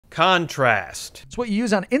Contrast. It's what you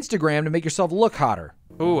use on Instagram to make yourself look hotter.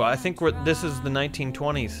 Ooh, I think this is the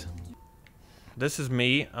 1920s. This is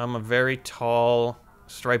me. I'm a very tall,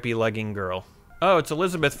 stripy legging girl. Oh, it's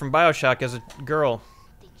Elizabeth from BioShock as a girl.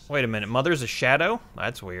 Wait a minute, Mother's a shadow?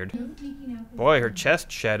 That's weird. Boy, her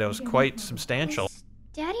chest shadow is quite substantial. Is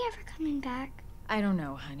Daddy ever coming back? I don't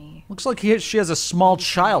know, honey. Looks like she has a small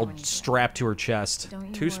child strapped to her chest.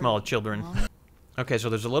 Two small children. Okay, so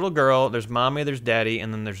there's a little girl, there's Mommy, there's Daddy,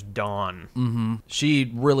 and then there's Dawn. Mm-hmm.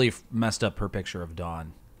 She really messed up her picture of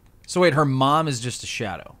Dawn. So wait, her mom is just a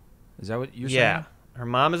shadow. Is that what you're saying? Yeah. Her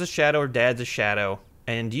mom is a shadow, her dad's a shadow,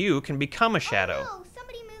 and you can become a shadow. Oh, no.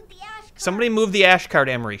 Somebody moved the ash cart. Somebody move the ash cart,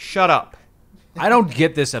 Emery. Shut up. I don't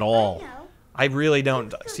get this at all. I really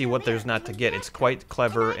don't see what there's not to get. It's quite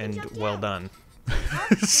clever and well done.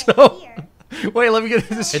 So, wait, let me get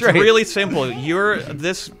this straight. It's really simple. You're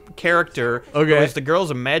this character who Okay. is the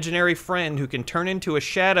girl's imaginary friend who can turn into a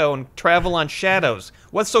shadow and travel on shadows.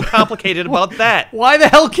 What's so complicated about that? Why the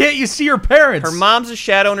hell can't you see your parents? Her mom's a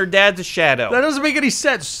shadow and her dad's a shadow. That doesn't make any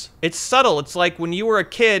sense. It's subtle. It's like when you were a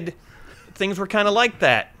kid, things were kind of like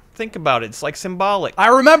that. Think about it. It's like symbolic. I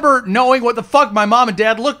remember knowing what the fuck my mom and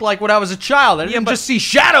dad looked like when I was a child. I didn't but just see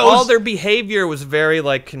shadows. All their behavior was very,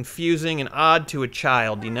 like, confusing and odd to a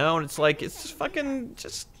child, you know? And it's like, it's just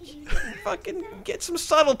fucking get some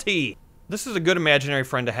subtlety. This is a good imaginary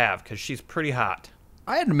friend to have, because she's pretty hot.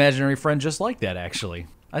 I had an imaginary friend just like that, actually.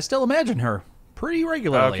 I still imagine her pretty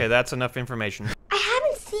regularly. Okay, that's enough information. I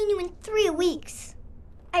haven't seen you in 3 weeks.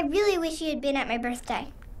 I really wish you had been at my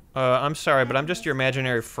birthday. I'm sorry, but I'm just your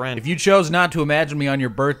imaginary friend. If you chose not to imagine me on your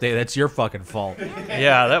birthday, that's your fucking fault.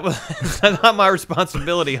 Yeah, that was not my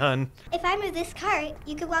responsibility, hun. If I move this cart,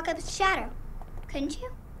 you could walk up its shadow. Couldn't you?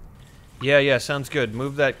 Yeah, sounds good.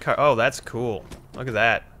 Move that car. Oh, that's cool. Look at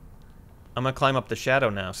that. I'm gonna climb up the shadow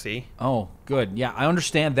now, see? Oh, good. Yeah, I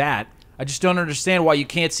understand that. I just don't understand why you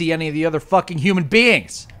can't see any of the other fucking human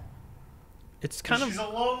beings. It's kind She's a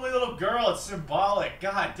lonely little girl. It's symbolic.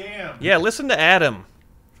 God damn. Yeah, listen to Adam.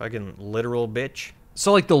 Fucking literal bitch.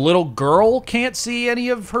 So, like, the little girl can't see any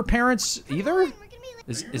of her parents either?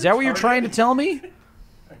 Is that what you're trying to tell me?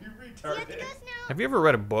 Are you retarded? Have you ever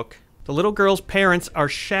read a book? The little girl's parents are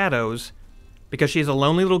shadows because she's a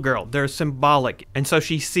lonely little girl. They're symbolic, and so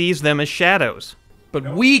she sees them as shadows.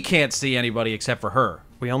 But we can't see anybody except for her.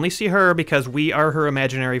 We only see her because we are her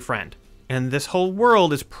imaginary friend. And this whole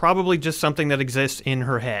world is probably just something that exists in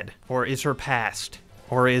her head, or is her past,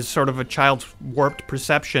 or is sort of a child's warped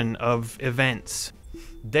perception of events.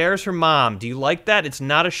 There's her mom. Do you like that? It's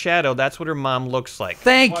not a shadow. That's what her mom looks like.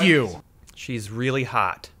 Thank you. She's really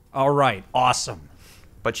hot. All right, awesome.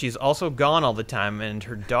 But she's also gone all the time, and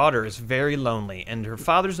her daughter is very lonely, and her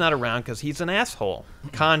father's not around because he's an asshole.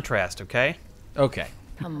 Contrast, okay? Okay.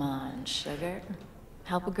 Come on, sugar.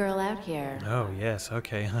 Help a girl out here. Oh, yes,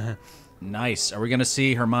 okay. Nice. Are we gonna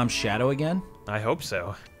see her mom's shadow again? I hope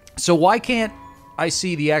so. So why can't I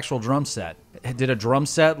see the actual drum set? Did a drum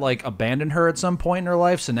set, like, abandon her at some point in her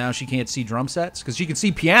life, so now she can't see drum sets? Because she can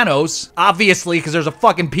see pianos, obviously, because there's a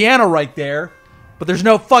fucking piano right there, but there's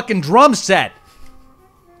no fucking drum set.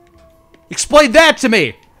 Explain that to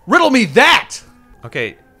me! Riddle me that!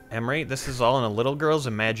 Okay, Emery, this is all in a little girl's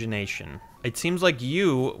imagination. It seems like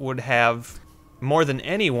you would have, more than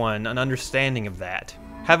anyone, an understanding of that.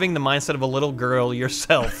 Having the mindset of a little girl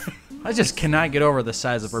yourself. I just cannot get over the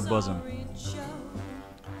size of her bosom.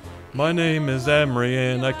 My name is Emery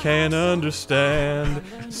and I can't understand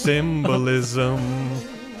symbolism.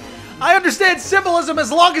 I understand symbolism as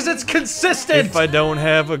long as it's consistent! If I don't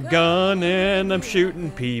have a gun and I'm shooting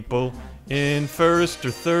people in first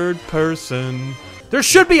or third person, There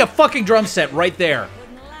should be a fucking drum set right there.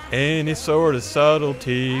 any sort of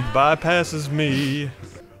subtlety bypasses me.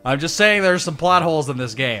 I'm just saying there's some plot holes in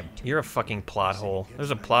this game. You're a fucking plot hole.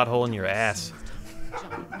 There's a plot hole in your ass.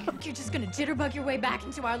 You're just gonna jitterbug your way back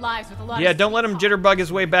into our lives with a lot Yeah, of... don't let him jitterbug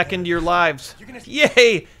his way back into your lives.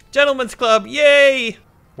 Yay! Gentlemen's Club, yay!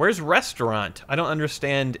 Where's restaurant? I don't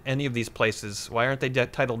understand any of these places. Why aren't they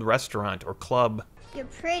titled restaurant or club? You're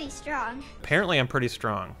pretty strong. Apparently I'm pretty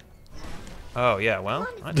strong. Oh, yeah, well,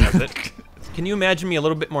 that does it. Can you imagine me a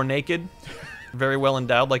little bit more naked? Very well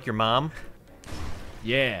endowed like your mom?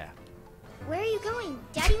 Yeah. Where are you going?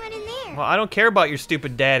 Daddy went in there. Well, I don't care about your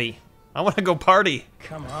stupid daddy. I want to go party.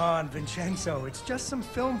 Come on, Vincenzo. It's just some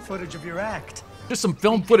film footage of your act. Just some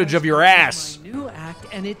film footage of your ass. My new act,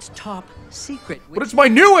 and it's top secret. But it's my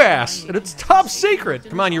new ass, and it's top secret.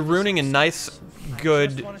 Come on, you're ruining a nice,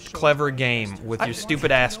 good, clever game with your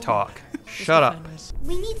stupid ass talk. Shut up.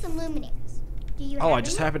 We need some luminaries. Do you have Oh, I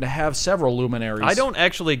just any? happen to have several luminaries. I don't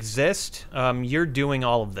actually exist. You're doing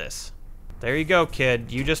all of this. There you go,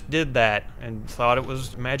 kid. You just did that and thought it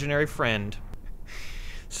was imaginary friend.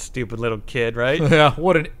 Stupid little kid, right? Yeah,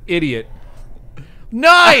 what an idiot.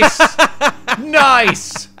 Nice!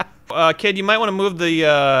 Nice! Kid, you might want to move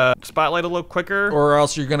the spotlight a little quicker. Or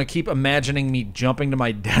else you're gonna keep imagining me jumping to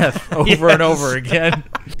my death over and over again.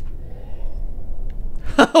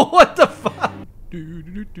 What the fuck?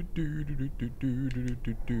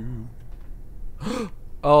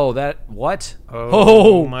 Oh, that... What?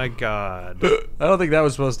 Oh my god. I don't think that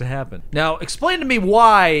was supposed to happen. Now, explain to me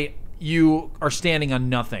why you are standing on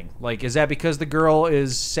nothing. Like, is that because the girl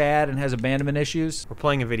is sad and has abandonment issues? We're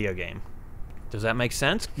playing a video game. Does that make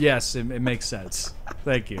sense? Yes, it makes sense.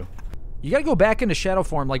 Thank you. You gotta go back into shadow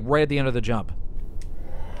form, like, right at the end of the jump.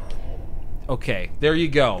 Okay, there you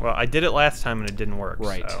go. Well, I did it last time and it didn't work.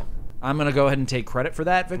 Right. So. I'm gonna go ahead and take credit for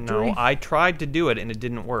that victory. No, I tried to do it and it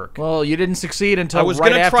didn't work. Well, you didn't succeed until I was right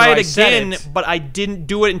gonna after try I it said again, it. but I didn't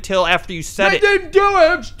do it until after you said I it. didn't do it.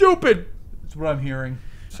 I'm stupid. That's what I'm hearing.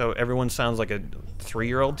 So everyone sounds like a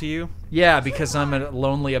 3-year-old to you? Yeah, because I'm a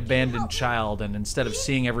lonely, abandoned child, and instead of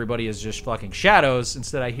seeing everybody as just fucking shadows,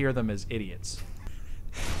 instead I hear them as idiots.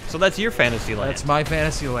 So that's your fantasy land. That's my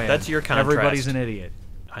fantasy land. That's your contrast. Everybody's an idiot.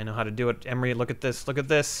 I know how to do it. Emery, look at this. Look at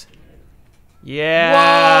this.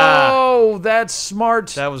 Yeah. Whoa, that's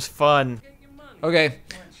smart. That was fun. Okay,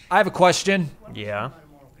 I have a question. Yeah.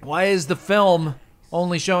 Why is the film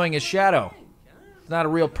only showing a shadow? It's not a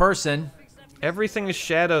real person. Everything is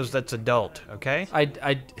shadows that's adult, okay?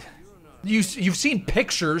 You've seen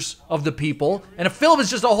pictures of the people, and a film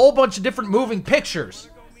is just a whole bunch of different moving pictures.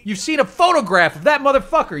 You've seen a photograph of that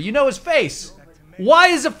motherfucker. You know his face. Why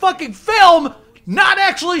is a fucking film not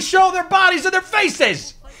actually show their bodies and their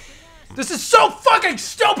faces? This is so fucking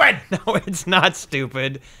stupid! No, it's not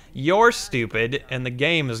stupid. You're stupid, and the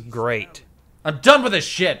game is great. I'm done with this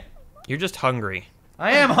shit. You're just hungry.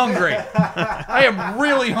 I am hungry. I am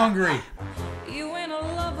really hungry. You ain't a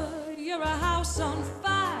lover, you're a house on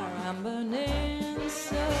fire. I'm burning